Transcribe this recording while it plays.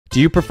Do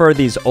you prefer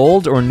these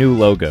old or new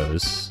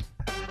logos?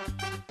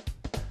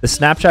 The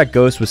Snapchat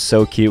Ghost was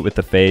so cute with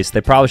the face. They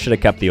probably should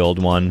have kept the old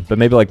one, but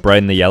maybe like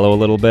brighten the yellow a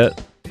little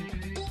bit.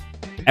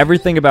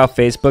 Everything about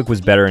Facebook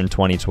was better in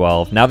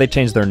 2012. Now they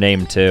changed their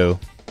name too.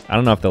 I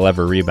don't know if they'll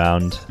ever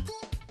rebound.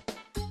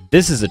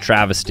 This is a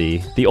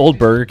travesty. The old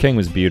Burger King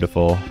was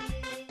beautiful.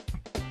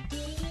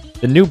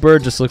 The new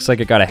bird just looks like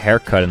it got a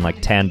haircut and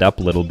like tanned up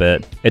a little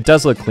bit. It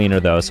does look cleaner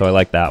though, so I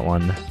like that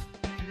one.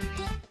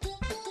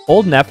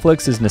 Old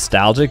Netflix is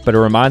nostalgic, but it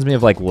reminds me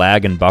of like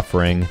lag and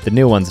buffering. The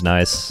new one's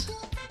nice.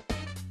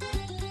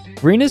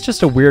 Green is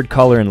just a weird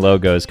color in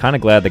logos. Kind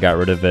of glad they got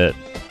rid of it.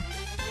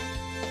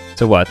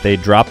 So what, they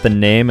dropped the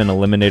name and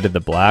eliminated the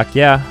black?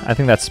 Yeah, I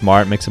think that's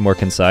smart, makes it more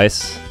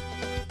concise.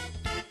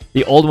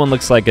 The old one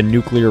looks like a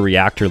nuclear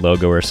reactor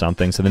logo or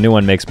something, so the new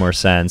one makes more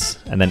sense.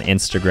 And then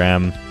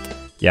Instagram,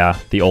 yeah,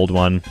 the old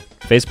one.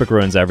 Facebook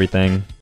ruins everything.